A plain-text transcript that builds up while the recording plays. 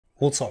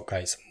What's up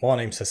guys, my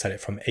name's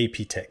Sasalit from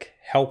AP Tech,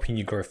 helping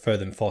you grow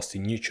further and faster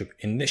in YouTube.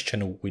 In this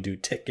channel we do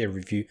tech gear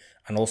review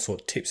and also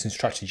tips and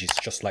strategies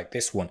just like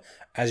this one.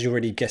 As you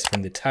already guessed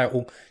from the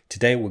title,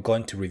 today we're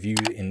going to review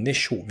in this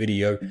short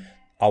video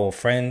our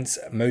friends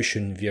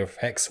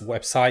motionvfx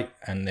website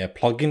and their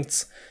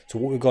plugins. So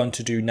what we're going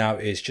to do now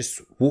is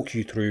just walk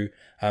you through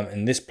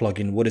in this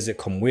plugin, what does it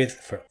come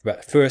with.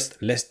 But first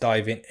let's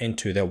dive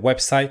into their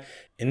website.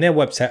 In their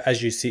website,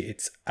 as you see,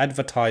 it's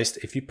advertised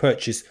if you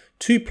purchase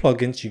 2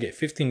 plugins you get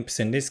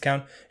 15%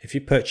 discount. If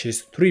you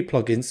purchase 3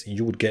 plugins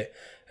you would get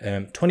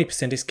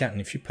 20% discount,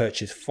 and if you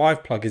purchase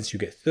 5 plugins you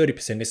get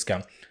 30%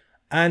 discount.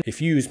 And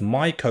if you use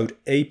my code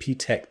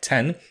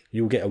APTech10,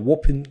 you'll get a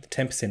whopping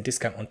 10%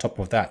 discount on top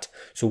of that.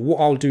 So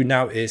what I'll do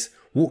now is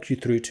walk you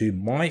through to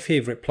my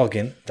favorite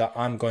plugin that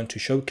I'm going to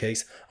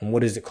showcase and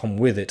what does it come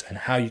with it and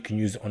how you can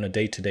use it on a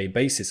day-to-day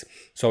basis.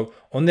 So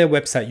on their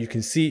website, you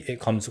can see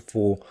it comes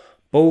for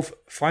both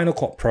Final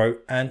Cut Pro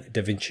and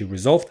DaVinci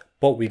Resolve,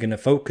 but we're going to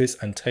focus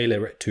and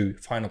tailor it to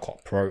Final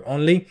Cut Pro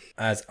only,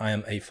 as I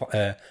am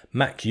a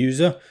Mac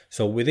user.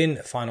 So within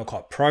Final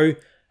Cut Pro,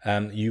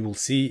 you will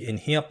see in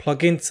here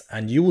plugins,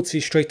 and you will see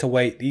straight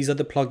away these are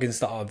the plugins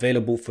that are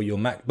available for your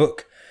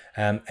MacBook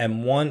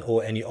M1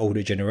 or any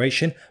older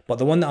generation. But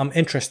the one that I'm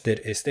interested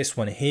in is this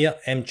one here,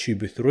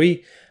 mTuber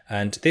 3.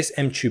 And this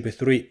mTuber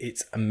 3,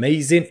 it's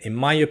amazing in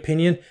my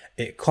opinion.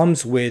 It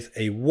comes with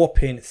a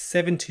whopping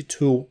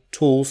 72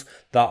 tools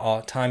that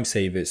are time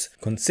savers.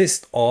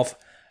 Consist of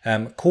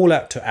call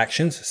out to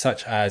actions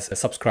such as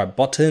subscribe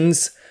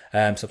buttons,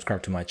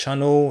 subscribe to my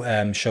channel,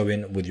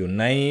 showing with your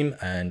name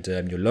and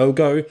your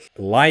logo,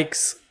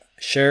 likes,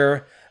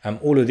 share,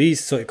 all of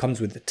these. So it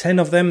comes with 10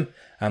 of them.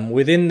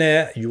 Within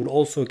there, you will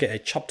also get a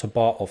chapter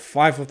bar of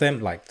 5 of them,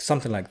 like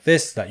something like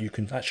this, that you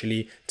can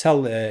actually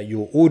tell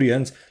your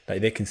audience that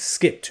they can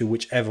skip to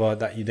whichever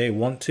that they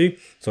want to.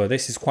 So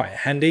this is quite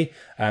handy.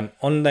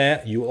 On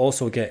there, you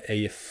also get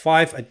a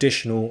 5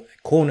 additional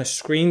corner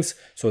screens.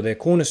 So their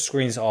corner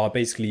screens are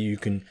basically you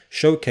can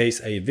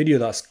showcase a video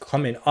that's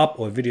coming up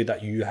or a video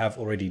that you have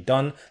already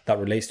done that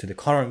relates to the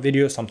current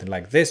video, something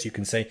like this. You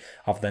can say,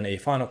 I've done a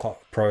Final Cut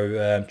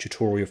Pro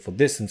tutorial for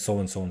this and so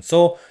and so and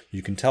so.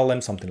 You can tell them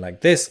something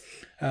like this.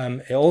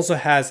 It also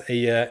has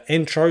a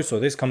intro. So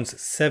this comes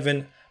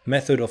 7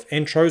 method of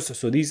intros.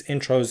 So these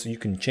intros, you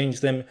can change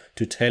them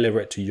to tailor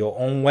it to your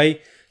own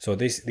way. So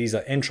these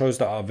are intros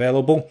that are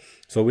available.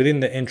 So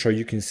within the intro,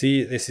 you can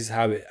see this is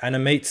how it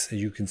animates.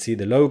 You can see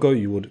the logo.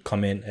 You would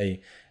come in a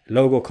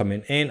logo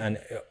coming in and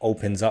it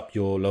opens up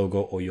your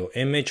logo or your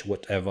image,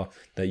 whatever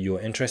that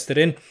you're interested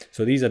in.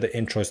 So these are the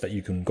intros that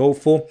you can go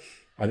for.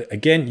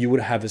 Again, you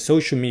would have a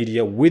social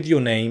media with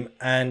your name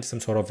and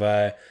some sort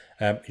of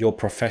your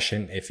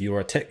profession. If you're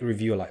a tech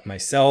reviewer like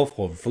myself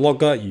or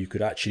vlogger, you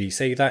could actually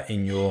say that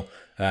in your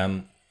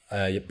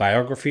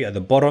biography at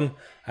the bottom.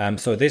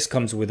 So this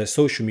comes with a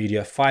social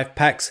media 5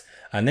 packs,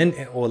 and then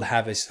it will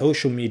have a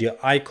social media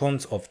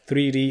icons of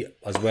 3D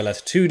as well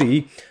as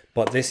 2D.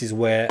 But this is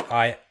where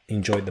I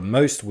enjoy the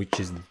most, which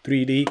is the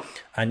 3D,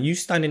 and you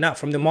standing out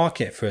from the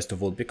market first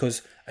of all,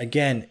 because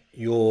again,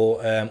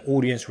 your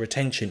audience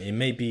retention, it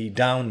may be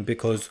down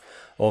because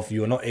of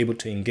you're not able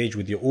to engage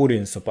with your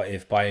audience. But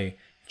if by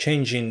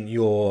changing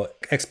your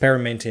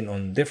experimenting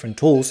on different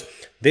tools,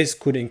 this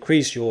could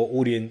increase your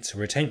audience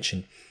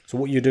retention. So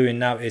what you're doing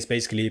now is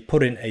basically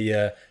putting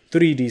a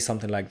 3D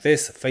something like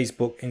this: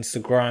 Facebook,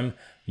 Instagram,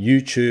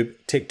 YouTube,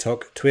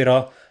 TikTok,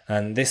 Twitter,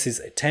 and this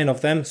is 10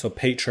 of them. So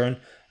Patreon,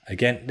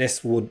 again,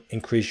 this would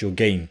increase your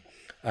gain.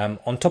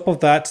 On top of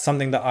that,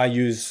 something that I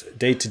use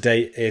day to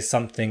day is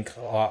something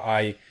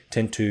I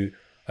tend to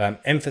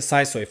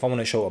emphasize. So if I want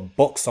to show a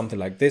box, something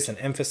like this, and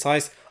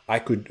emphasize, I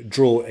could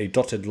draw a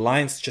dotted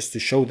lines just to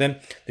show them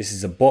this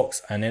is a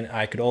box. And then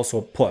I could also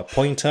put a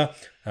pointer.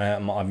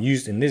 I've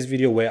used in this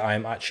video where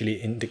I'm actually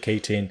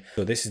indicating,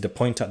 so this is the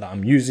pointer that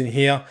I'm using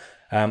here.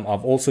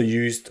 I've also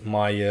used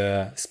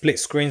my split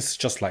screens,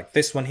 just like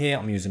this one here.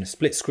 I'm using a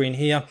split screen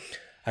here.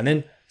 And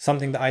then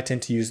something that I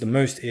tend to use the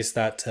most is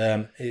that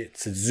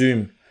it's a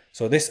zoom.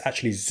 So this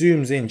actually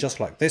zooms in just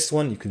like this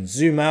one. You can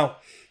zoom out,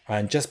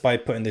 and just by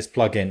putting this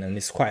plug in, and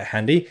it's quite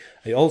handy.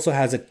 It also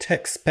has a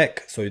text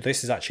spec, so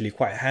this is actually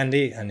quite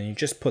handy, and then you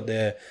just put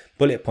the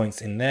bullet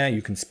points in there,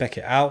 you can spec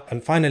it out.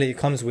 And finally, it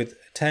comes with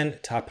 10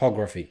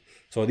 typography.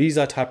 So these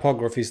are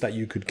typographies that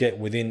you could get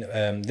within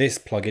this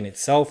plugin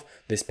itself,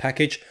 this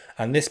package,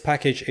 and this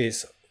package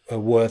is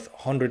worth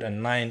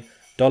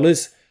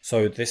 $109.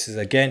 So this is,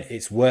 again,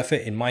 it's worth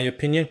it in my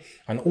opinion.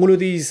 And all of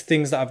these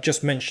things that I've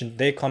just mentioned,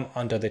 they come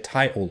under the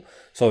title.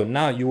 So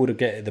now you would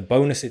get the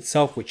bonus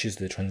itself, which is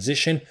the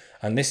transition.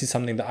 And this is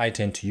something that I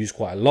tend to use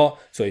quite a lot.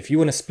 So if you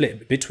want to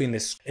split between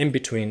this, in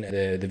between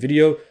the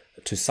video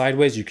to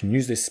sideways, you can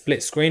use this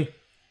split screen.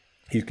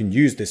 You can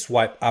use the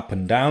swipe up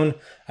and down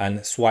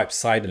and swipe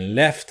side and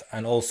left,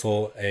 and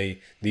also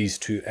these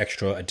 2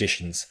 extra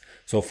additions.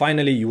 So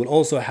finally, you will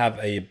also have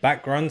a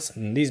backgrounds,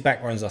 and these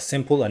backgrounds are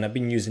simple, and I've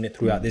been using it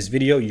throughout this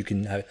video. You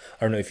can have,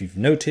 I don't know if you've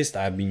noticed,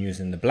 I've been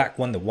using the black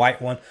one, the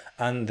white one,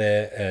 and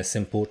the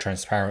simple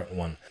transparent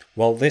one.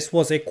 Well, this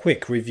was a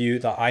quick review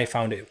that I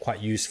found it quite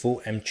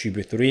useful,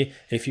 mTuber 3.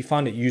 If you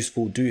found it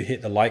useful, do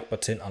hit the like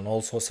button and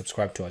also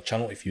subscribe to our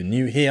channel if you're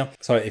new here.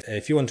 So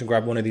if you want to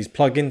grab one of these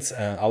plugins,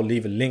 I'll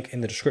leave a link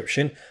in the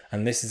description,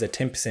 and this is a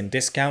 10%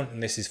 discount,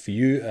 and this is for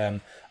you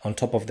on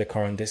top of the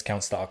current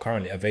discounts that are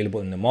currently available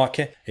in the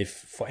market. If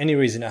for any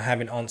reason I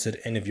haven't answered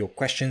any of your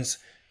questions,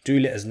 do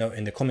let us know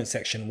in the comment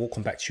section. We'll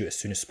come back to you as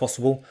soon as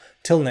possible.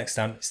 Till next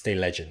time, stay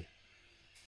legend.